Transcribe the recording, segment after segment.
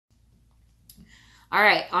All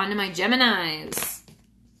right, on to my Geminis.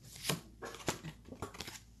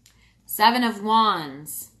 Seven of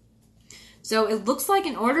Wands. So it looks like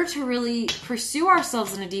in order to really pursue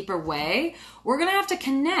ourselves in a deeper way, we're going to have to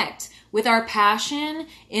connect with our passion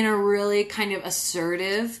in a really kind of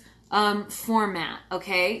assertive format,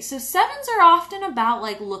 okay? So sevens are often about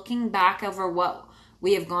like looking back over what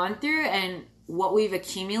we have gone through and what we've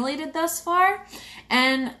accumulated thus far.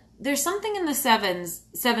 And there's something in the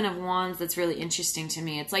Seven of Wands that's really interesting to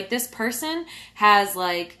me. It's like this person has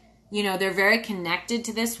like, you know, they're very connected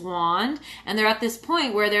to this wand, and they're at this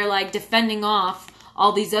point where they're like defending off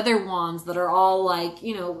all these other wands that are all like,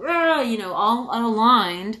 all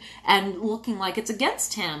aligned and looking like it's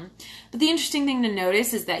against him. But the interesting thing to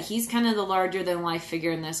notice is that he's kind of the larger than life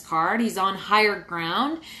figure in this card. He's on higher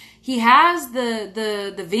ground. He has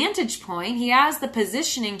the vantage point. He has the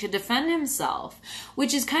positioning to defend himself,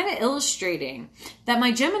 which is kind of illustrating that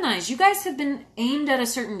my Geminis, you guys have been aimed at a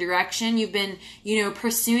certain direction. You've been,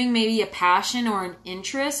 pursuing maybe a passion or an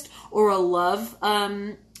interest or a love,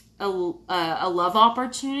 a love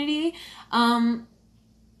opportunity,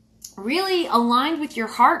 really aligned with your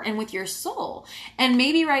heart and with your soul. And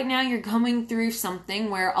maybe right now you're going through something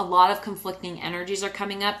where a lot of conflicting energies are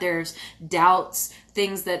coming up. There's doubts,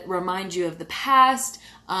 things that remind you of the past,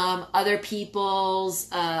 other people's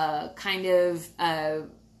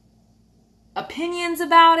opinions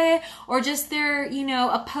about it, or just their,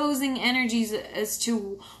 opposing energies as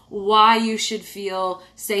to why you should feel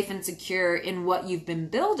safe and secure in what you've been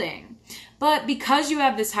building. But because you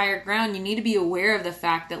have this higher ground, you need to be aware of the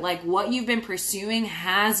fact that like what you've been pursuing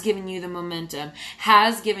has given you the momentum,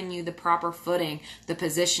 has given you the proper footing, the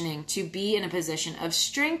positioning to be in a position of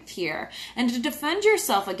strength here and to defend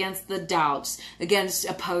yourself against the doubts, against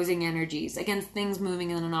opposing energies, against things moving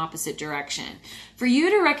in an opposite direction. For you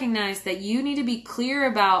to recognize that you need to be clear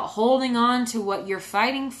about holding on to what you're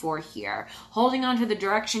fighting for here, holding on to the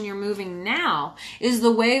direction you're moving now is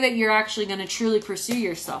the way that you're actually going to truly pursue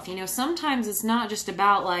yourself. Sometimes it's not just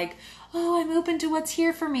about like, oh, I'm open to what's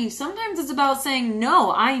here for me. Sometimes it's about saying,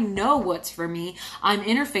 no, I know what's for me. I'm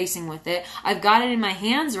interfacing with it. I've got it in my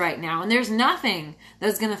hands right now. And there's nothing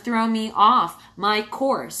that's going to throw me off my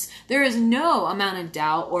course. There is no amount of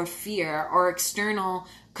doubt or fear or external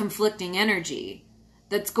conflicting energy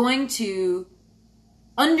that's going to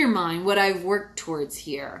undermine what I've worked towards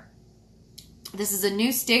here. This is a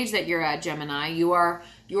new stage that you're at, Gemini. You are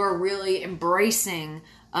really embracing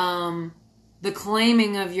the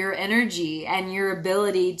claiming of your energy and your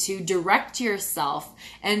ability to direct yourself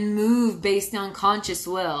and move based on conscious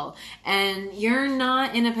will. And you're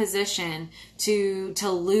not in a position to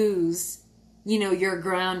lose, your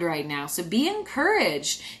ground right now. So be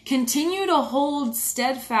encouraged. Continue to hold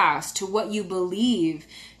steadfast to what you believe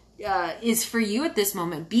is for you at this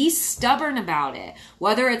moment. Be stubborn about it.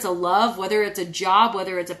 Whether it's a love, whether it's a job,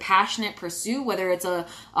 whether it's a passionate pursuit, whether it's a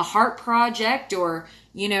heart project or,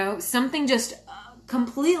 something just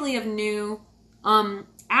completely of new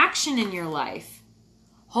action in your life.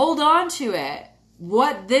 Hold on to it.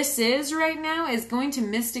 What this is right now is going to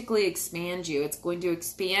mystically expand you. It's going to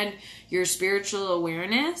expand your spiritual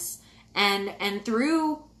awareness and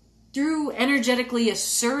through energetically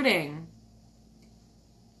asserting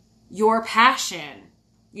your passion,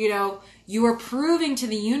 you are proving to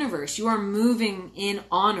the universe, you are moving in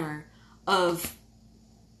honor of,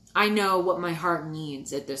 I know what my heart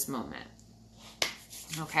needs at this moment.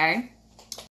 Okay?